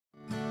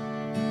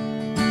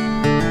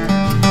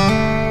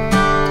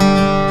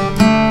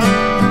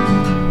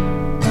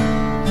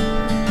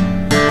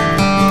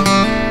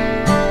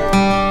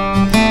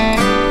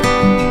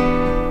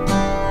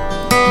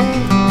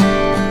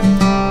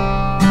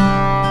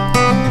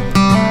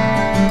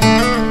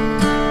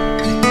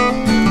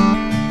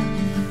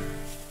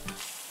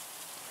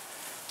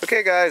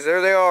guys,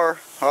 there they are,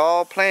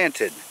 all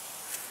planted.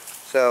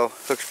 So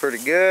looks pretty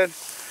good.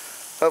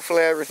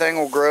 Hopefully everything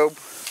will grow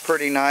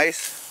pretty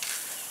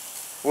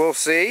nice. We'll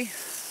see.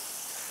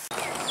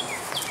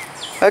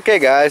 Okay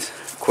guys,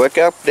 quick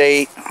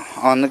update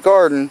on the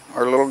garden,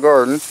 our little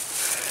garden.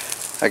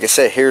 Like I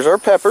said, here's our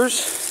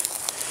peppers.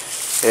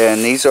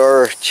 And these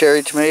are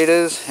cherry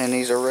tomatoes, and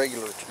these are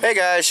regular tomatoes. Hey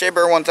guys,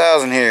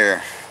 ShabeBear1000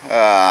 here.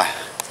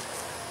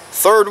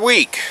 Third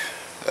week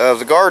of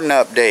the garden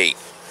update.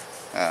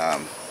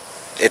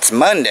 It's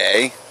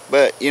Monday,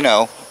 but you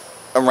know,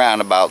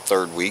 around about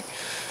third week.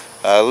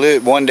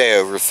 One day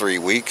over 3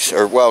 weeks,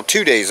 or well,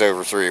 2 days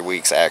over 3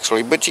 weeks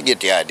actually, but you get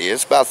the idea.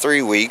 It's about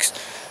 3 weeks.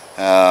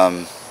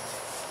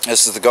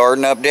 This is the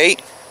garden update.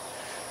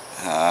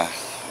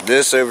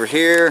 This over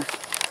here,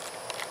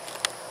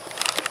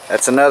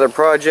 that's another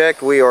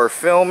project we are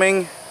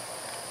filming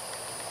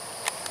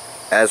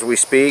as we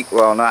speak.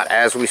 Well, not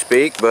as we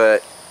speak,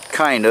 but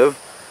kind of.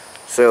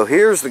 So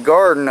here's the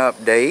garden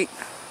update,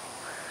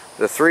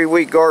 the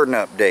 3-week garden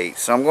update.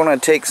 So I'm going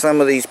to take some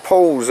of these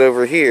poles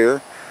over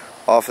here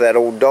off that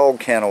old dog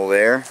kennel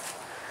there,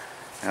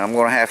 and I'm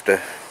going to have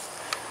to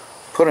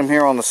put them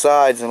here on the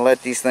sides and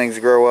let these things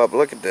grow up.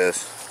 Look at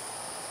this.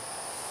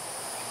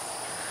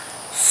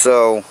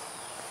 So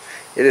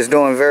it is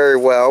doing very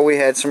well. We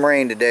had some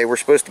rain today. We're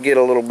supposed to get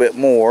a little bit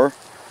more.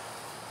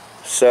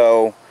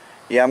 So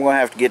yeah, I'm going to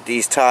have to get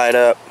these tied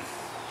up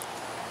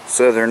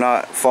so they're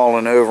not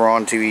falling over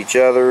onto each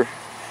other.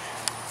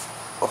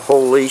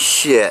 Holy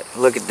shit,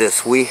 look at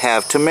this. We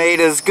have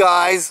tomatoes,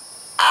 guys.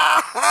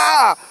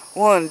 Aha!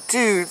 1,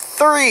 2,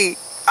 3.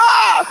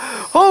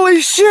 Ah!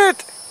 Holy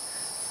shit!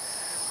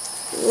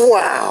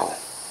 Wow.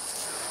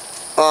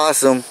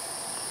 Awesome.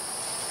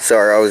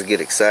 Sorry, I always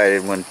get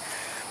excited when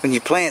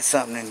you plant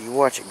something and you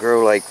watch it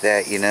grow like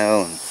that, you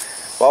know. And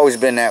I've always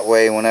been that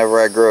way whenever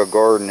I grow a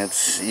garden.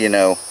 It's, you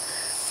know,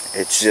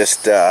 it's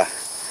just,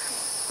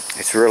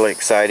 it's really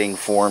exciting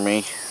for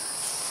me.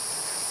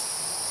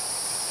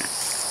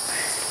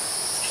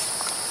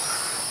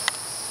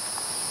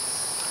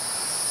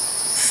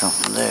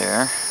 Something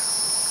there.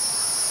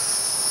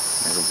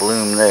 There's a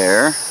bloom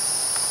there.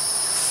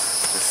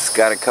 This has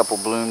got a couple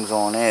blooms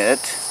on it.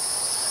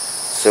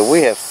 So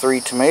we have 3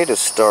 tomatoes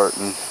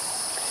starting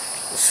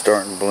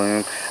to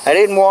bloom. I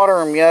didn't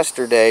water them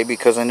yesterday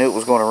because I knew it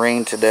was going to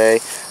rain today.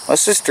 My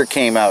sister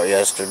came out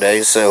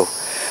yesterday, so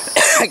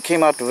I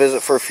came out to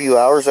visit for a few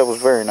hours. That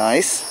was very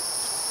nice.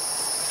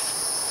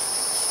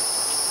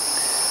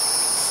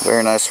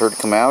 Very nice of her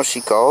to come out.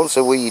 She called and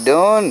said, "What are you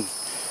doing?"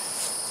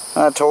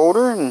 I told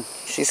her, and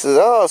she says,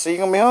 "Oh, so you're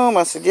going to be home?"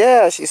 I said,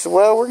 "Yeah." She said,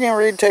 "Well, we're getting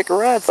ready to take a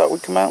ride. Thought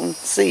we'd come out and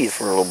see you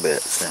for a little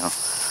bit." So,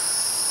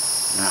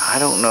 now, I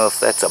don't know if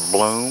that's a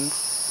bloom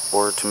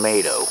or a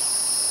tomato.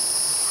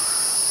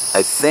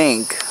 I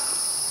think,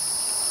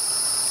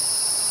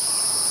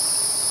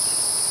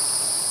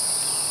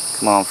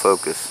 come on,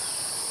 focus.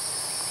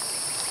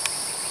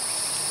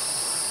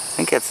 I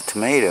think that's a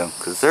tomato,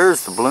 because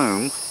there's the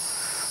bloom.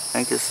 I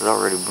think this is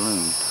already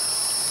bloomed.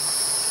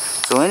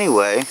 So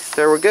anyway,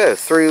 there we go.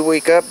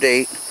 3-week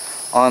update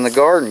on the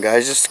garden,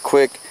 guys. Just a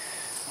quick,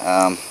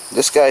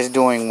 this guy's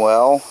doing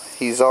well.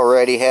 He's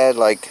already had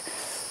like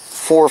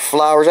 4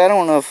 flowers. I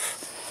don't know if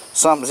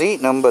something's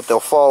eating them, but they'll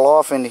fall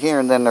off into here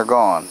and then they're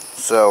gone.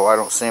 So I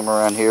don't see them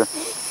around here.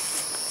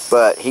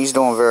 But he's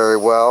doing very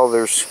well.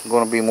 There's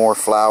going to be more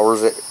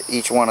flowers.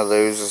 Each one of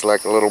those is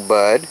like a little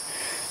bud.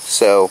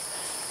 So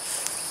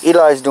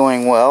Eli's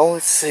doing well.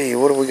 Let's see,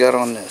 what do we got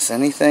on this?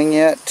 Anything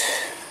yet?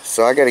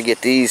 So I got to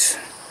get these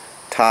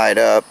tied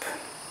up.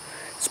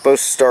 It's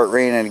supposed to start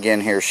raining again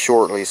here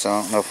shortly, so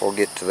I don't know if we'll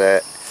get to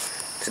that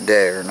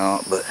today or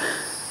not. But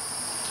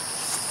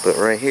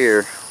right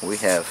here we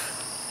have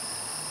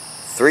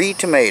 3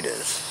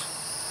 tomatoes.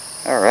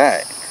 All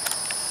right.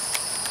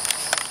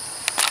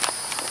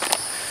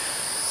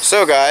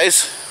 So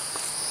guys,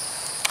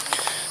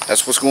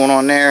 that's what's going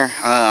on there.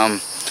 I'm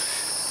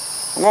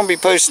going to be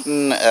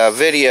posting a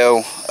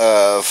video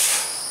of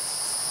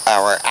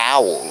our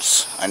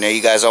owls. I know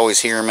you guys always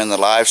hear them in the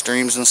live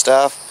streams and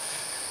stuff.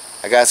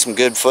 I got some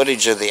good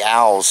footage of the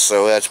owls,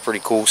 so that's pretty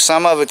cool.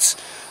 Some of it's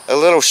a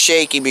little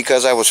shaky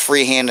because I was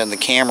freehanding the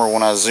camera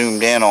when I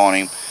zoomed in on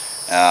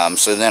him.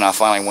 So then I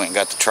finally went and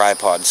got the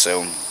tripod.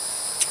 So,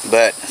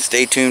 but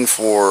stay tuned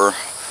for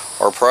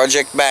our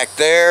project back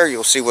there.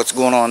 You'll see what's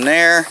going on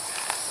there.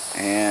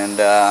 And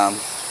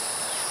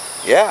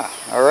yeah,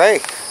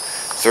 alright.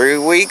 3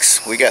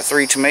 weeks, we got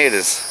 3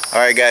 tomatoes.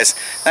 Alright guys,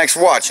 thanks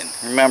for watching.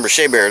 Remember,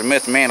 ShabeBear, the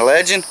myth, the man, the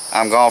legend.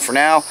 I'm gone for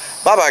now.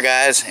 Bye bye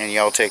guys, and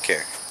y'all take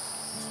care.